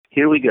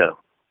Here we go.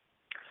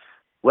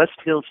 West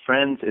Hills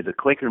Friends is a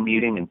Quaker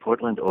meeting in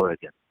Portland,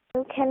 Oregon.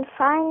 You can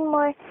find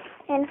more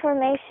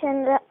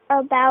information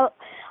about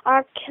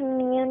our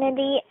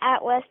community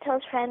at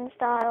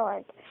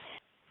westhillsfriends.org.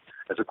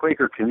 As a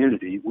Quaker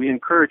community, we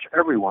encourage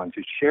everyone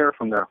to share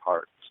from their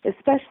hearts,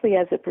 especially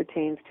as it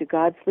pertains to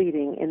God's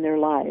leading in their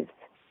lives.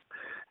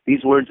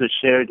 These words are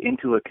shared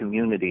into a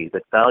community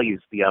that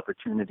values the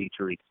opportunity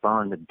to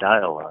respond and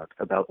dialogue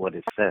about what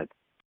is said.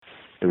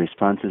 The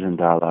responses and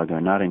dialogue are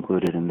not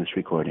included in this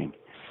recording.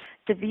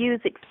 The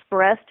views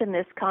expressed in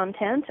this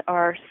content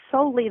are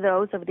solely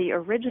those of the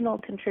original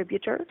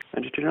contributor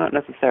and do not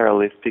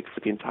necessarily speak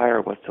for the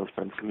entire West Hills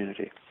Friends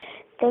community.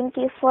 Thank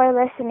you for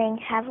listening.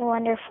 Have a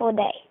wonderful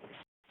day.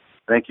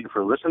 Thank you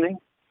for listening.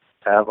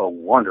 Have a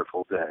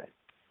wonderful day.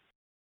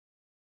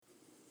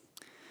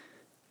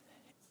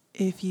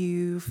 If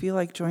you feel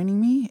like joining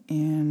me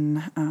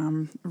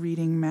in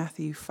reading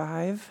Matthew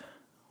 5,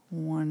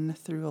 1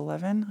 through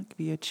 11, I'll give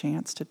you a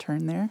chance to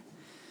turn there.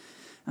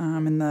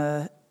 In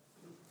the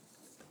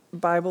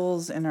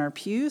Bibles in our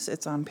pews,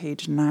 it's on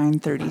page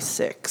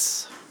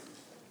 936.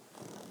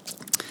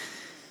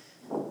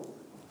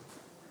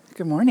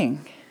 Good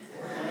morning.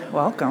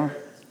 Welcome.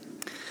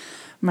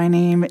 My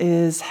name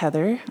is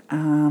Heather.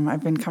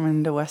 I've been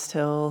coming to West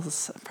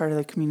Hills, part of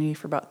the community,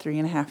 for about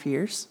 3.5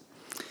 years.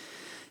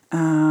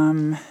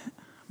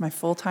 My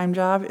full-time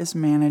job is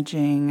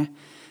managing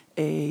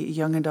a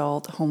young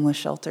adult homeless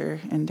shelter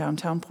in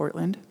downtown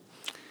Portland.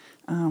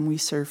 We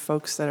serve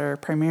folks that are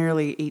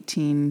primarily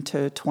 18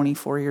 to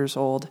 24 years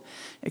old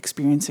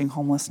experiencing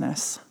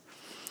homelessness.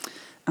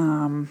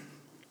 I'll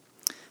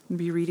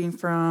be reading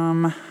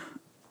from,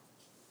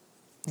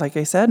 like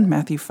I said,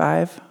 Matthew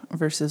 5,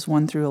 verses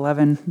 1 through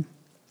 11.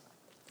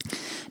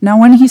 Now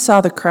when he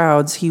saw the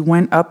crowds, he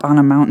went up on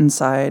a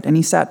mountainside and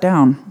he sat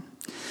down.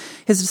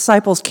 His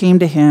disciples came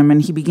to him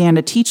and he began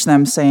to teach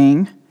them,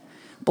 saying,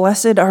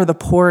 "Blessed are the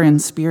poor in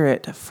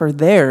spirit, for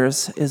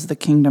theirs is the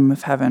kingdom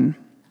of heaven.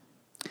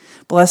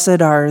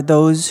 Blessed are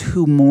those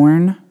who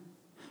mourn,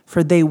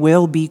 for they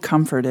will be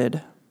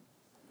comforted.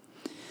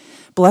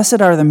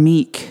 Blessed are the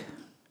meek,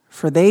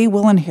 for they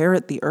will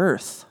inherit the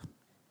earth.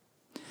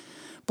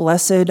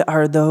 Blessed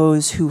are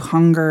those who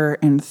hunger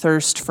and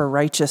thirst for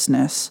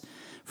righteousness,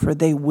 for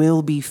they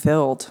will be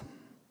filled.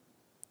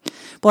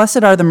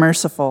 Blessed are the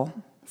merciful,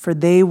 for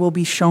they will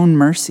be shown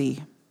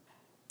mercy.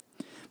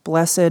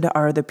 Blessed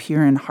are the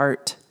pure in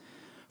heart,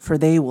 for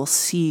they will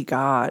see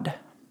God.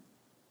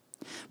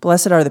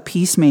 Blessed are the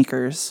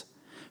peacemakers,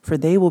 for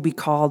they will be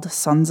called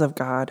sons of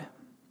God.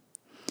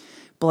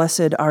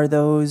 Blessed are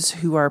those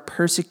who are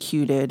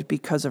persecuted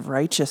because of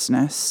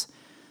righteousness,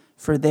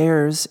 for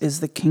theirs is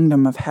the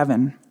kingdom of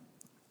heaven.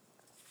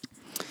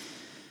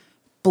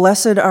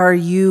 Blessed are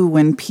you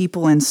when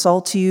people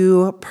insult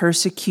you,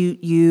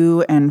 persecute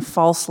you, and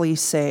falsely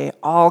say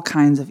all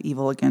kinds of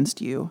evil against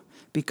you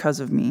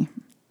because of me."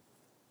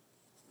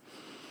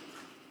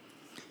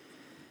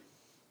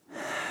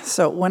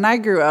 So when I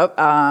grew up,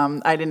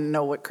 I didn't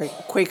know what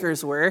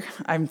Quakers were.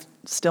 I'm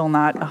still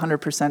not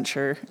 100%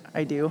 sure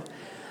I do.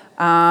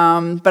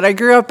 But I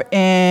grew up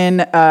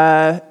in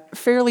a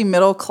fairly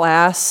middle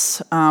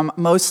class,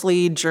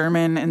 mostly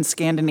German and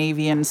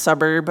Scandinavian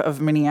suburb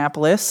of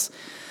Minneapolis.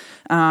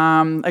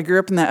 I grew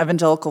up in the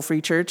Evangelical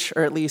Free Church,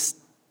 or at least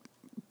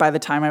by the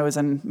time I was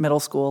in middle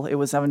school, it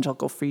was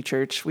Evangelical Free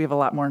Church. We have a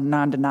lot more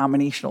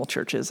non-denominational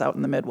churches out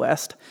in the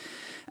Midwest.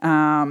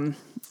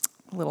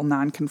 Little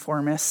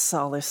nonconformists,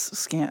 all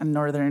this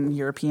Northern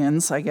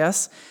Europeans, I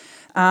guess.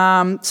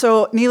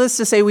 So needless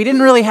to say, we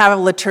didn't really have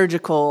a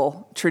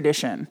liturgical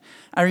tradition.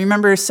 I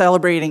remember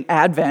celebrating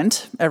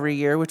Advent every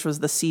year, which was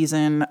the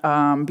season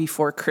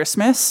before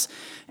Christmas,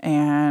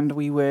 and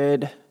we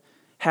would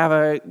have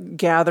a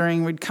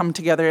gathering. We'd come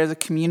together as a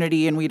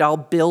community, and we'd all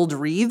build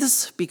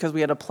wreaths because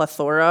we had a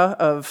plethora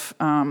of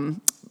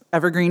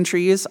evergreen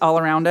trees all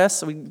around us.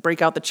 So we'd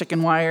break out the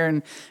chicken wire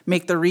and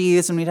make the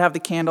wreaths, and we'd have the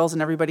candles,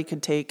 and everybody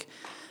could take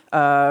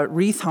a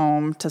wreath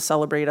home to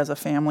celebrate as a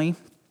family.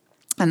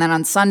 And then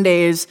on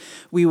Sundays,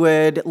 we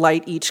would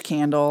light each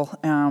candle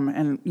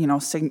and,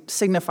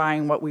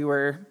 signifying what we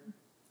were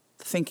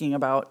thinking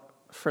about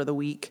for the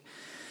week.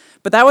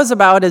 But that was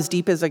about as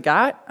deep as it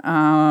got.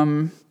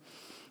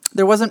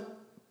 There wasn't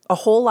a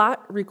whole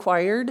lot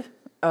required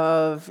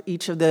of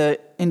each of the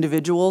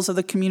individuals of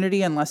the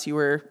community, unless you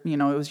were, it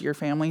was your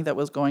family that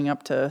was going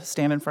up to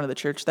stand in front of the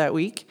church that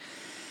week.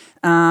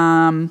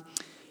 Lent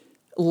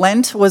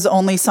was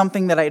only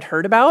something that I'd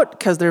heard about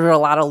because there were a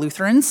lot of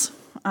Lutherans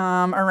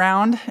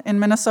around in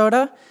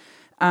Minnesota.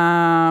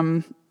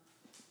 I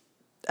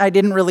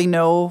didn't really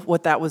know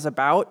what that was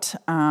about.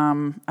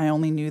 I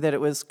only knew that it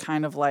was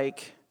kind of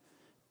like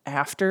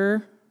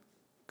after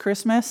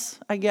Christmas,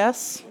 I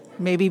guess,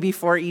 maybe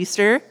before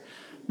Easter,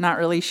 not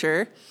really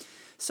sure.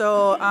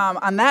 So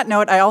on that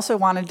note, I also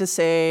wanted to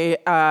say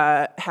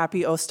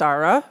Happy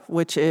Ostara,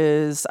 which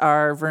is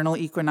our vernal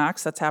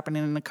equinox that's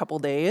happening in a couple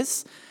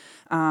days.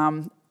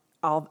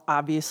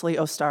 Obviously,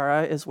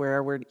 Ostara is where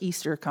our word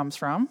Easter comes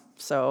from.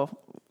 So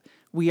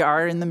We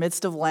are in the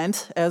midst of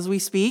Lent as we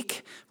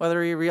speak, whether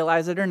we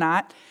realize it or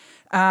not.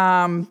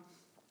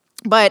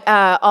 But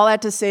all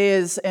that to say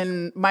is,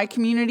 in my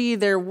community,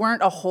 there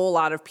weren't a whole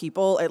lot of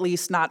people, at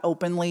least not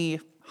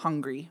openly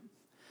hungry.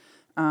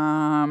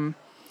 And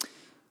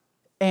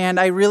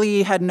I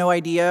really had no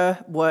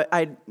idea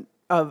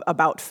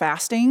about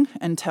fasting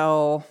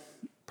until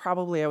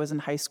probably I was in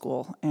high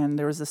school. And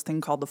there was this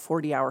thing called the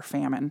 40-hour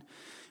famine,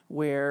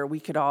 where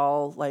we could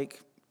all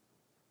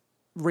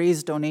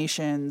raise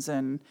donations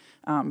and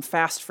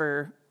fast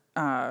for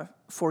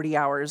 40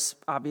 hours,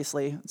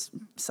 obviously, it's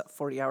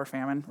 40-hour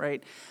famine,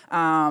 right?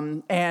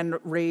 And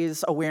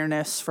raise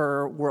awareness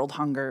for world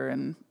hunger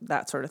and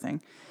that sort of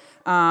thing.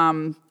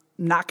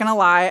 Not gonna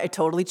lie, I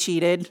totally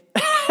cheated.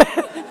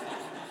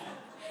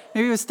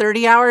 Maybe it was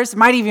 30 hours. It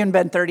might have even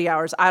been 30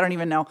 hours. I don't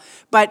even know.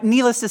 But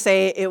needless to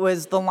say, it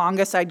was the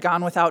longest I'd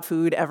gone without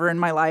food ever in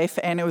my life,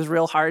 and it was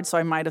real hard, so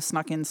I might have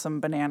snuck in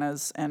some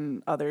bananas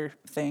and other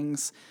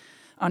things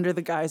under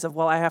the guise of,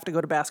 well, I have to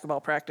go to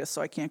basketball practice,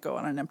 so I can't go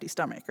on an empty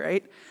stomach,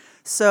 right?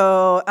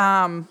 So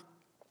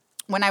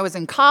when I was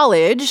in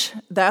college,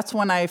 that's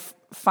when I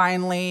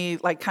finally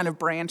kind of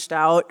branched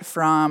out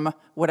from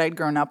what I'd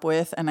grown up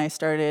with, and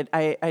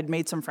I'd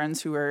made some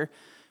friends who were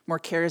more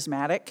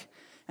charismatic,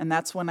 and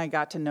that's when I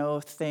got to know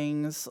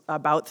things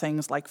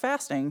like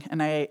fasting.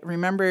 And I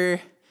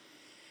remember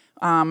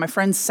my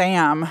friend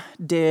Sam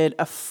did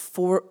a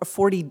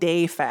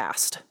 40-day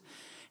fast,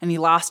 and he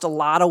lost a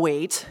lot of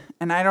weight.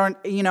 And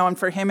and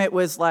for him it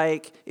was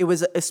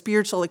a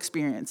spiritual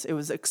experience. It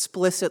was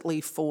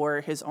explicitly for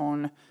his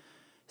own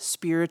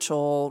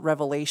spiritual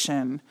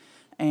revelation.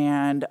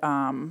 And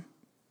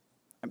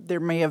there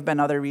may have been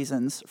other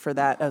reasons for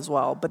that as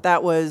well. But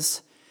that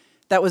was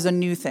a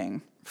new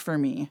thing for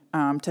me,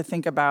 to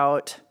think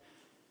about,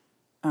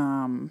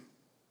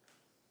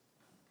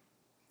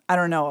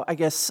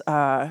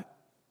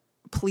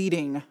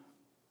 pleading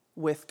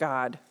with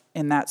God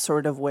in that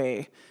sort of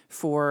way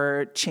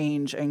for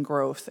change and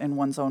growth in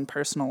one's own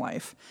personal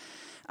life.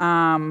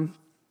 And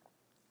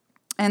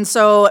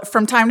so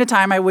from time to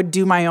time, I would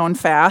do my own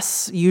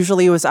fasts.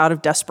 Usually it was out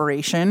of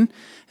desperation.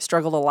 I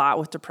struggled a lot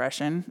with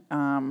depression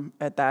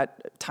at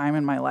that time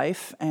in my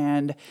life.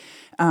 And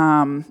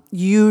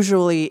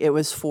usually it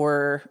was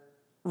for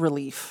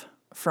relief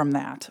from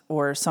that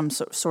or some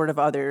sort of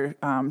other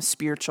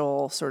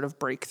spiritual sort of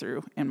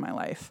breakthrough in my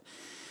life.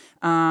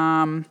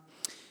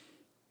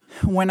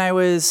 When I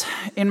was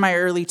in my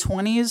early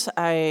 20s,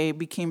 I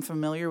became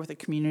familiar with a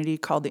community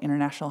called the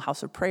International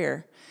House of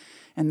Prayer.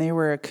 And they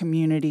were a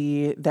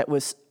community that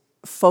was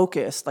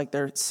focused,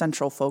 their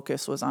central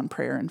focus was on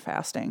prayer and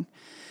fasting.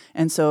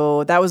 And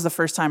so that was the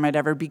first time I'd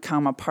ever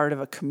become a part of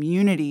a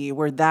community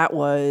where that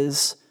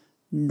was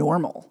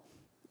normal.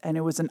 And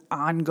it was an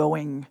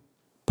ongoing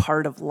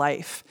part of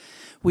life.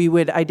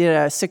 I did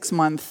a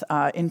 6-month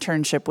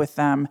internship with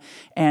them,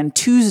 and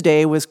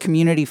Tuesday was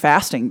community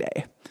fasting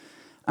day.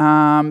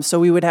 So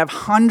we would have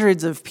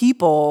hundreds of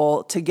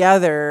people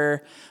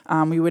together.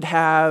 We would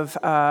have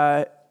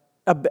a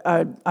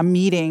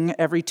meeting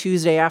every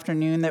Tuesday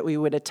afternoon that we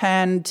would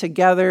attend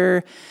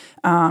together.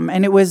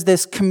 And it was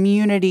this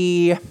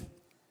community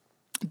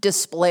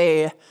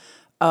display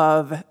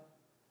of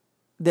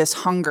this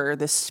hunger,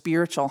 this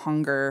spiritual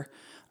hunger,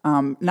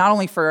 not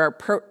only for our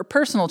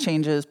personal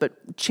changes,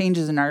 but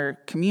changes in our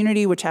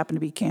community, which happened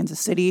to be Kansas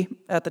City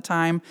at the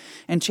time,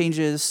 and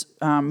changes,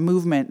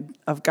 movement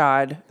of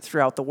God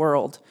throughout the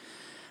world.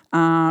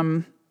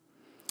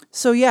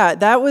 So yeah,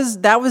 that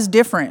was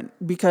different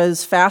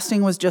because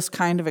fasting was just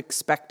kind of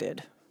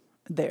expected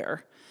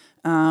there.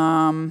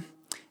 And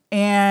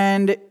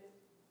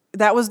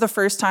that was the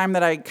first time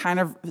that I kind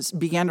of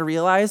began to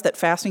realize that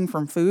fasting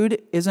from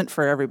food isn't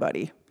for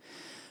everybody.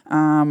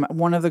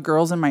 One of the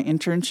girls in my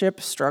internship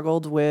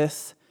struggled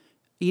with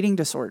eating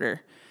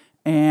disorder.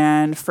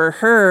 And for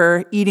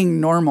her,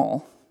 eating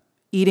normal,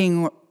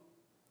 eating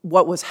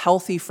what was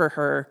healthy for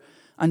her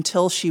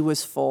until she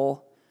was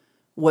full,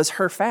 was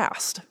her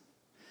fast.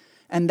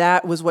 And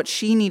that was what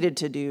she needed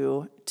to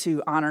do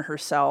to honor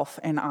herself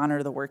and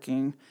honor the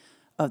working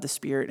of the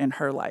Spirit in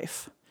her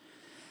life.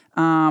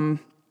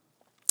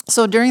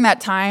 So during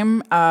that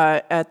time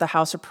at the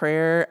House of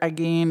Prayer, I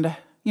gained,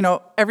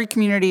 every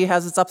community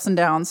has its ups and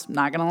downs,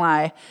 not going to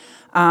lie.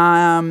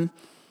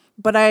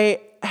 But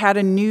I had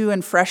a new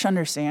and fresh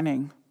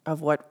understanding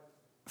of what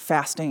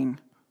fasting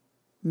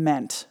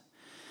meant.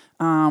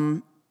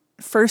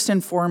 First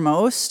and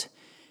foremost,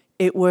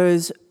 it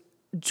was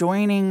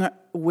joining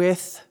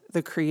with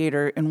the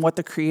Creator in what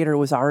the Creator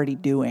was already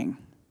doing.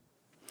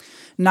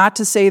 Not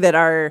to say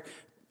that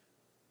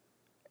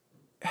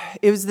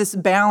it was this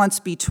balance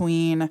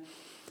between,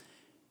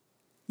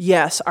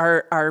 yes,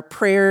 our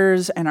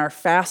prayers and our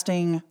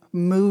fasting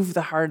move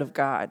the heart of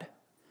God.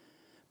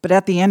 But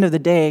at the end of the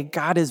day,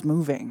 God is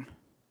moving.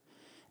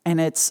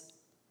 And it's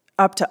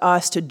up to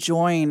us to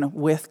join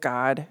with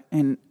God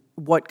in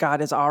what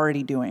God is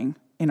already doing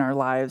in our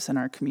lives and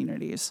our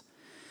communities.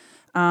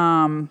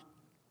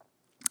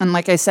 And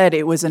like I said,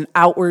 it was an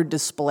outward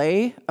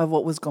display of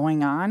what was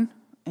going on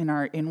in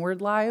our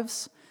inward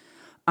lives.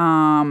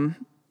 And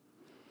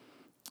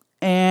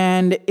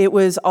And it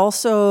was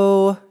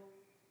also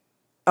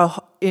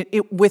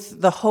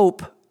with the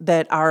hope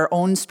that our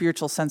own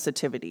spiritual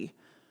sensitivity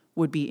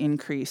would be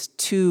increased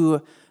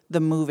to the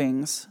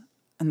movings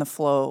and the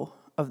flow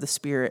of the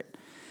Spirit.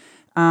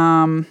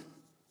 I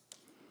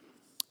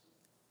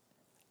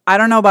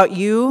don't know about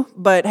you,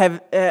 but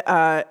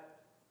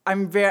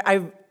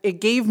it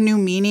gave new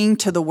meaning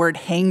to the word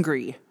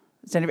hangry.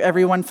 Is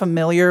everyone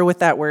familiar with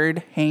that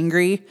word,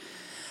 hangry?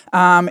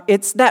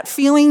 It's that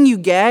feeling you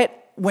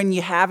get when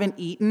you haven't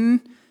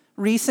eaten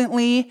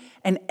recently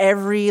and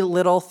every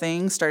little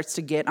thing starts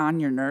to get on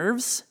your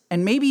nerves.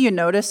 And maybe you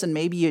notice and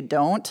maybe you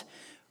don't,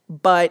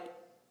 but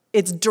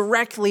it's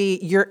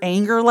directly, your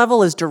anger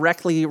level is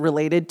directly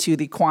related to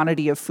the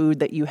quantity of food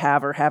that you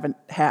have or haven't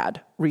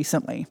had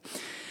recently.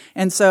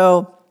 And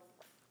so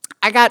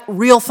I got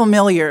real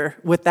familiar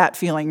with that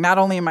feeling, not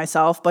only in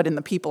myself, but in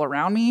the people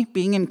around me.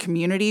 Being in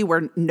community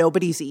where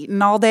nobody's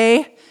eaten all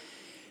day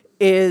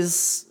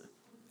is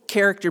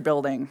character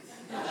building.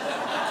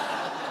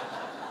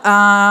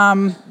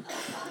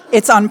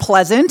 It's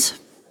unpleasant.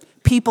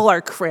 People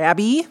are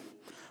crabby.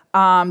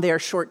 They are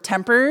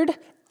short-tempered.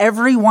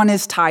 Everyone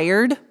is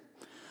tired.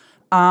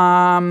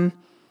 And,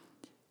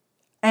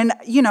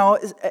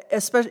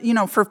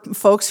 especially, for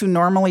folks who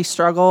normally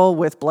struggle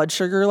with blood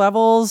sugar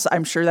levels,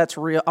 I'm sure that's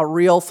a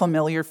real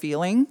familiar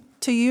feeling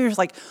to you. It's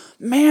like,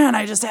 man,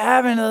 I just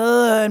haven't,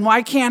 and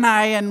why can't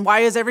I, and why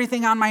is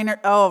everything on my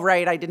oh,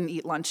 right, I didn't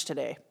eat lunch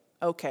today.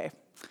 Okay.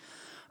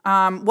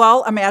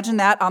 Well, imagine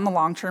that on the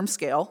long-term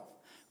scale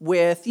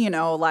with,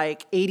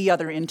 80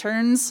 other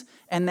interns,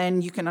 and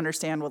then you can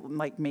understand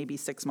what, maybe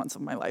 6 months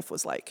of my life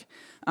was like.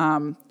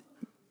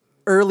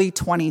 Early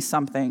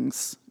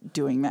 20-somethings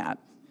doing that,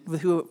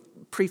 who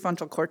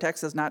prefrontal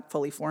cortex is not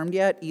fully formed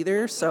yet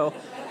either, so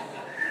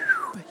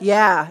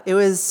yeah, it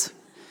was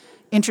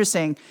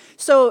interesting.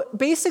 So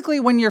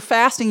basically, when you're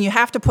fasting, you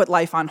have to put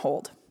life on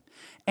hold.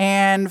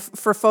 And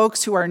for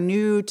folks who are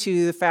new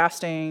to the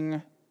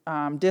fasting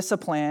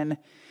discipline,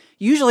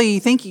 usually you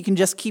think you can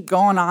just keep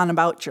going on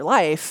about your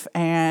life,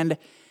 and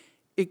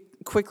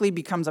it quickly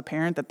becomes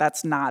apparent that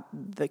that's not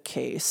the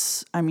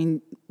case. I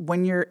mean,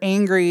 when you're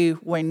angry,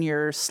 when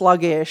you're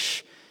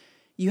sluggish,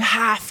 you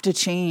have to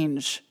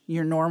change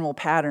your normal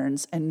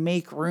patterns and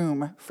make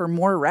room for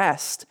more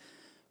rest,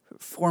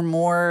 for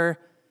more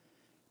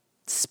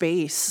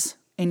space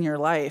in your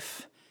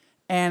life.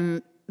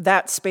 And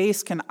that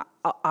space can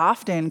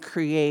often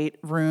create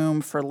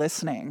room for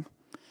listening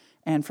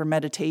and for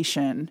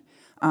meditation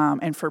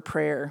and for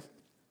prayer.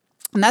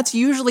 And that's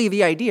usually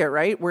the idea,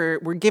 right?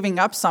 We're giving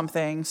up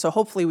something, so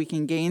hopefully we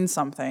can gain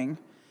something.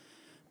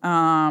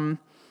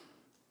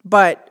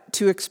 But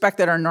to expect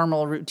that our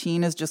normal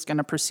routine is just going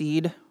to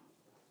proceed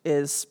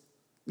is,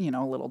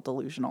 a little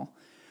delusional.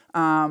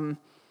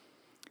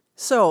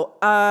 So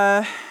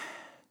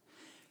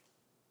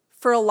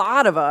for a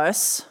lot of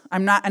us,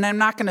 I'm not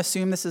going to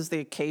assume this is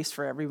the case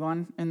for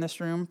everyone in this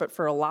room, but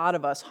for a lot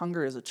of us,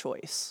 hunger is a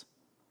choice.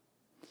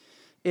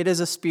 It is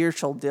a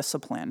spiritual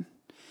discipline.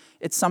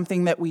 It's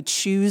something that we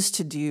choose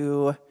to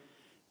do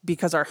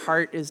because our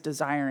heart is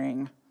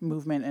desiring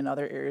movement in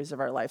other areas of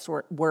our life.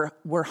 So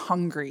we're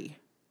hungry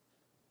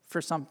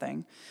for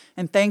something.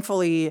 And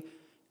thankfully,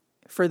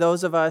 for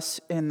those of us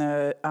in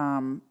the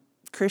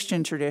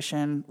Christian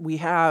tradition, we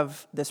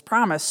have this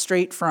promise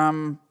straight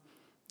from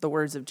the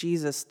words of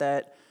Jesus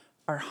that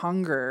our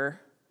hunger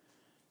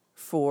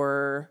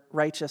for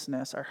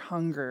righteousness, our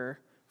hunger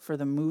for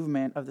the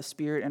movement of the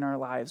Spirit in our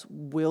lives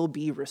will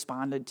be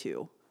responded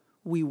to.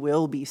 We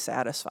will be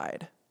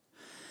satisfied.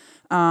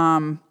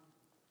 Some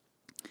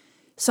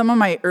of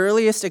my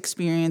earliest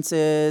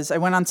experiences, I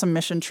went on some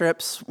mission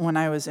trips when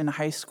I was in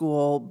high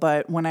school,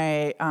 but when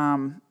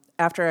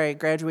after I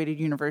graduated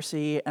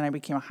university and I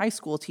became a high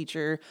school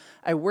teacher,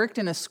 I worked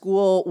in a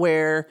school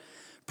where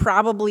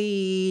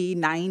probably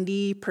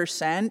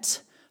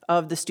 90%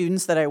 of the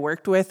students that I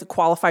worked with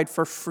qualified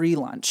for free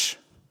lunch.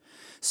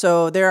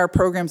 So there are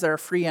programs that are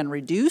free and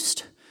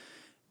reduced.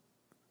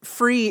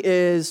 Free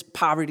is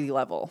poverty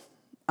level.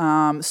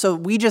 So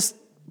we just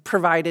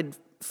provided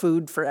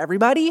food for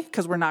everybody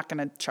because we're not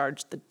going to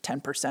charge the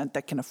 10%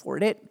 that can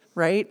afford it,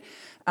 right?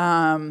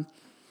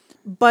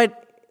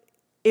 But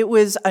it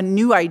was a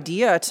new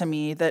idea to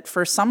me that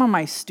for some of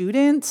my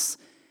students,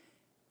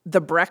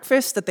 the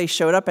breakfast that they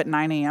showed up at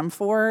 9 a.m.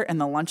 for and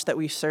the lunch that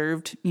we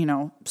served,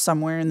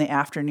 somewhere in the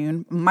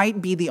afternoon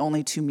might be the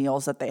only 2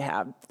 meals that they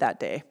had that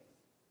day.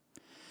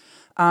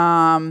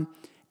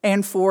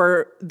 And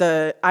for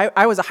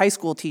I was a high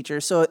school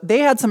teacher, so they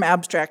had some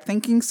abstract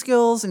thinking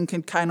skills and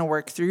could kind of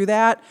work through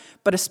that.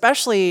 But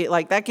especially,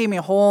 that gave me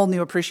a whole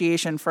new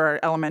appreciation for our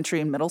elementary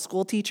and middle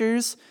school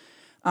teachers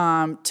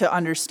to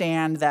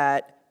understand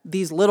that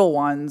these little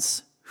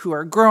ones who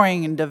are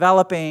growing and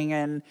developing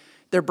and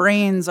their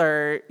brains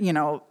are,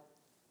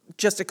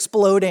 just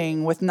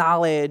exploding with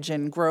knowledge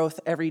and growth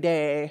every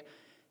day,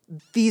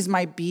 this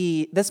might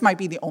be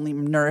the only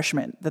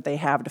nourishment that they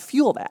have to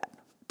fuel that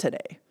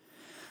today.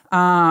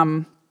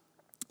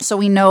 So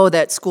we know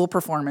that school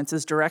performance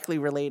is directly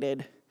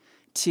related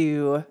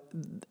to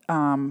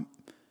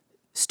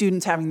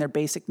students having their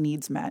basic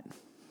needs met.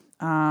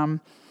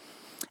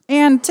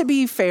 And to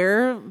be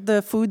fair,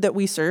 the food that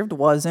we served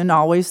wasn't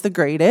always the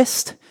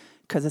greatest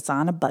because it's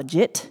on a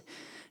budget.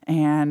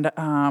 And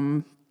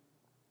and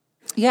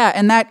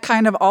that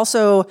kind of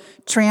also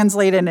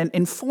translated and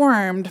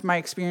informed my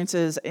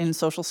experiences in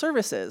social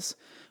services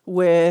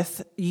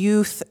with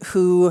youth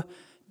who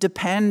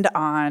depend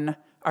on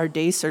our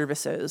day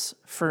services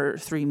for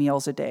 3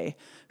 meals a day,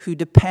 who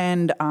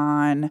depend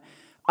on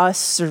us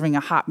serving a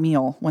hot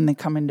meal when they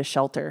come into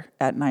shelter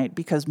at night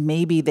because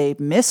maybe they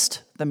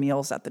missed the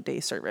meals at the day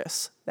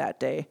service that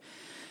day.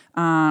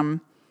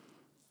 When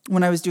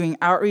I was doing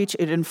outreach,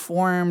 it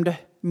informed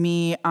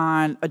me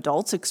on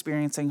adults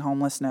experiencing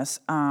homelessness.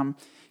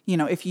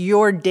 If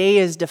your day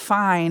is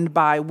defined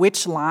by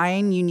which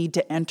line you need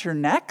to enter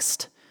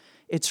next,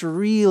 it's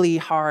really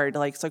hard.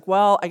 It's like,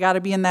 well, I got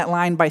to be in that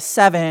line by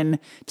 7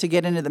 to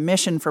get into the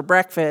mission for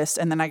breakfast,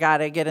 and then I got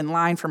to get in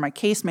line for my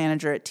case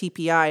manager at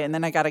TPI, and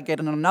then I got to get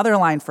in another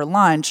line for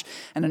lunch,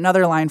 and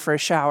another line for a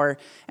shower,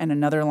 and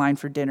another line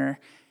for dinner.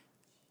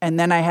 And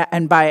then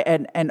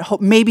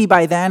maybe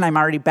by then I'm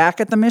already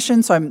back at the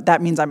mission, so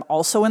that means I'm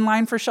also in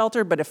line for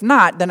shelter. But if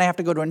not, then I have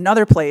to go to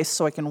another place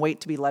so I can wait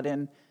to be let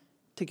in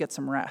to get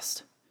some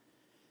rest.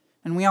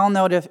 And we all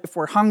know that if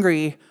we're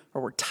hungry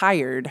or we're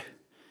tired,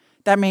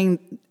 that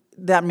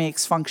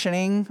makes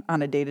functioning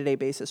on a day-to-day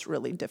basis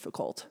really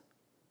difficult.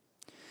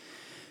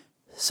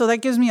 So that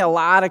gives me a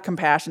lot of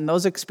compassion.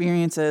 Those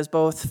experiences,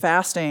 both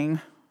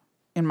fasting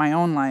in my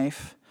own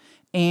life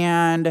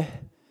and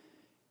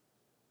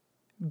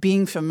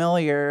being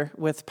familiar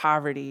with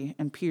poverty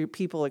and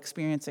people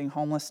experiencing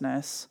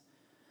homelessness.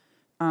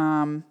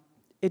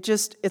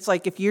 It's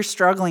like if you're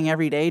struggling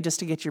every day just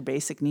to get your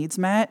basic needs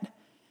met,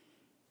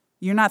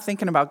 you're not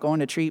thinking about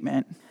going to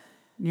treatment.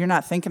 You're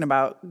not thinking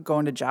about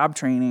going to job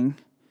training.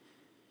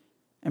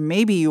 And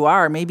maybe you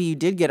are. Maybe you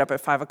did get up at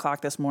 5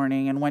 o'clock this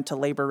morning and went to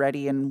Labor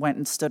Ready and went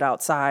and stood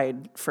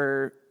outside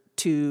for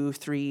 2,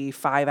 3,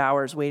 5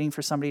 hours waiting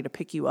for somebody to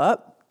pick you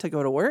up to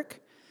go to work.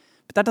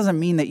 But that doesn't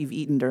mean that you've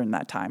eaten during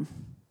that time.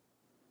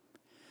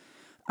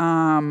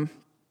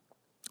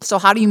 So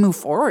how do you move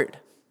forward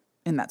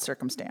in that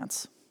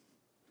circumstance?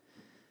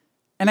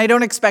 And I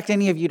don't expect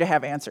any of you to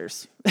have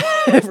answers,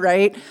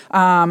 right?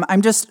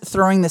 I'm just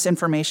throwing this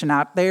information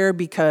out there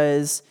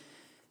because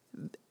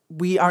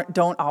we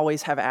don't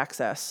always have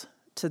access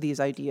to these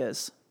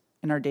ideas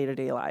in our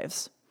day-to-day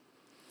lives.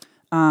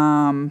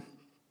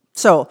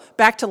 So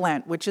back to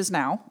Lent, which is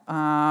now.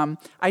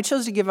 I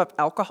chose to give up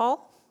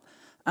alcohol,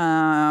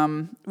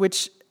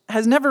 which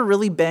has never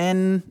really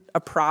been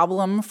a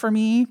problem for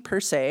me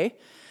per se.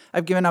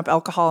 I've given up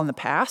alcohol in the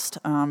past,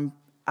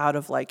 out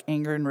of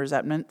anger and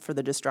resentment for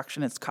the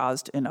destruction it's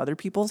caused in other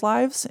people's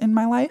lives in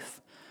my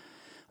life.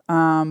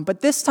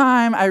 But this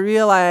time I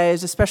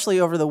realized, especially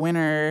over the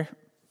winter,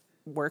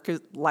 work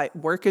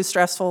is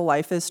stressful,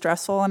 life is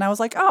stressful, and I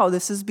was like, oh,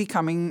 this is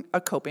becoming a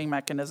coping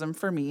mechanism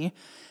for me,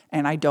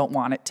 and I don't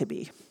want it to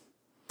be.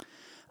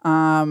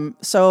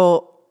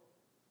 So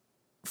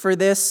for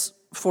this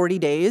 40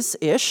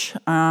 days-ish,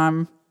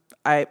 with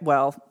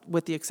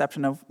the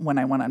exception of when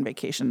I went on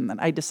vacation, then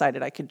I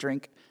decided I could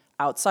drink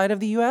outside of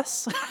the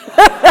U.S.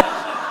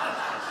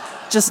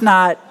 just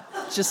not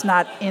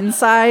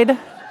inside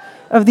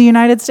of the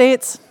United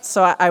States.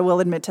 So I will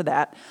admit to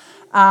that.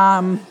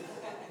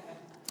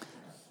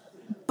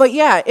 But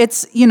yeah,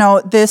 it's,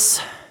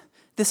 this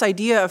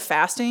idea of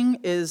fasting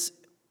is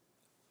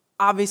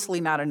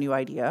obviously not a new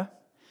idea.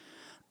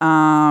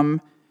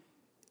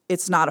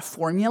 It's not a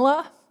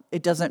formula.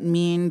 It doesn't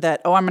mean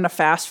that, I'm going to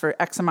fast for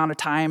X amount of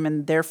time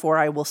and therefore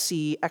I will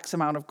see X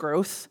amount of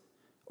growth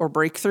or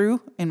breakthrough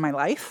in my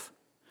life.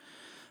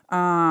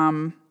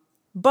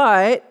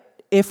 But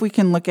if we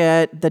can look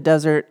at the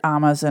desert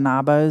Amas and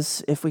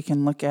Abbas, if we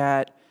can look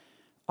at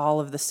all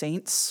of the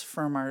saints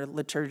from our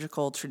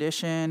liturgical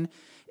tradition,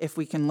 if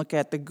we can look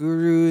at the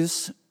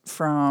gurus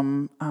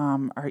from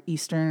our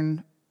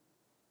Eastern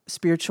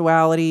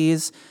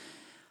spiritualities.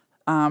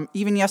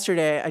 Even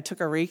yesterday, I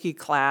took a Reiki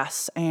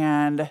class,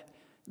 and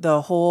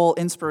the whole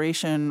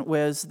inspiration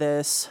was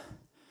this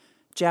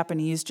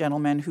Japanese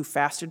gentleman who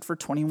fasted for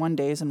 21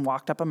 days and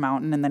walked up a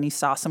mountain, and then he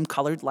saw some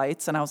colored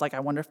lights, and I was like, I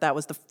wonder if that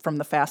was from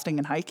the fasting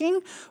and hiking,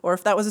 or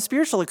if that was a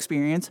spiritual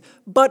experience.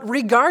 But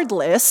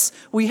regardless,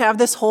 we have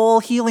this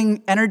whole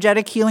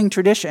energetic healing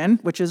tradition,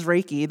 which is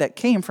Reiki, that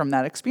came from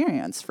that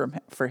experience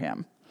for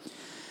him.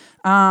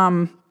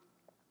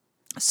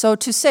 So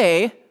to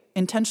say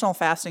intentional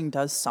fasting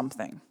does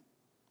something.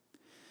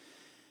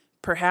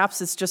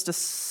 Perhaps it's just a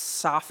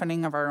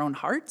softening of our own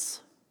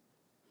hearts,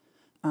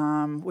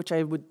 which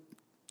I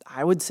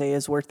would say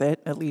is worth it,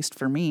 at least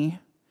for me.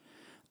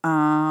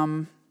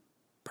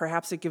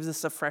 Perhaps it gives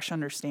us a fresh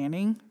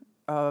understanding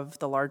of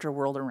the larger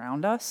world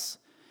around us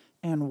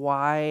and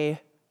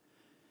why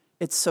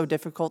it's so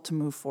difficult to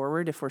move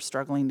forward if we're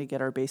struggling to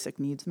get our basic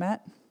needs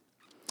met.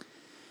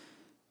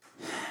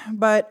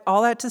 But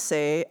all that to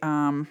say,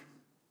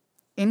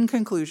 in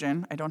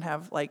conclusion, I don't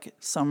have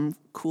some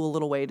cool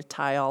little way to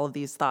tie all of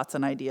these thoughts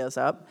and ideas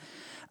up.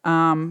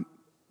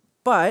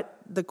 But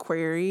the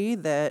query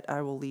that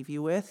I will leave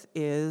you with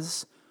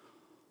is,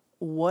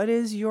 what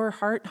is your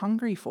heart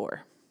hungry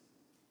for?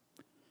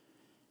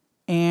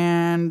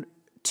 And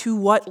to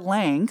what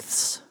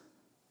lengths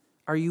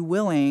are you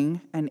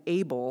willing and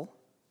able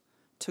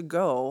to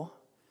go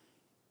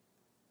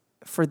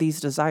for these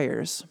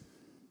desires?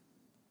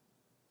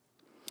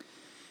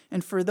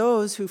 And for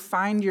those who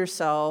find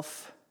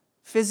yourself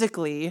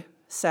physically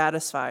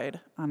satisfied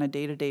on a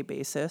day-to-day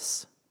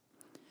basis,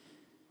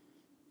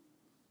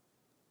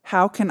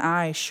 how can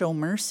I show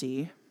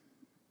mercy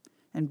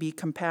and be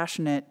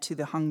compassionate to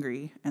the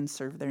hungry and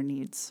serve their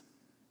needs?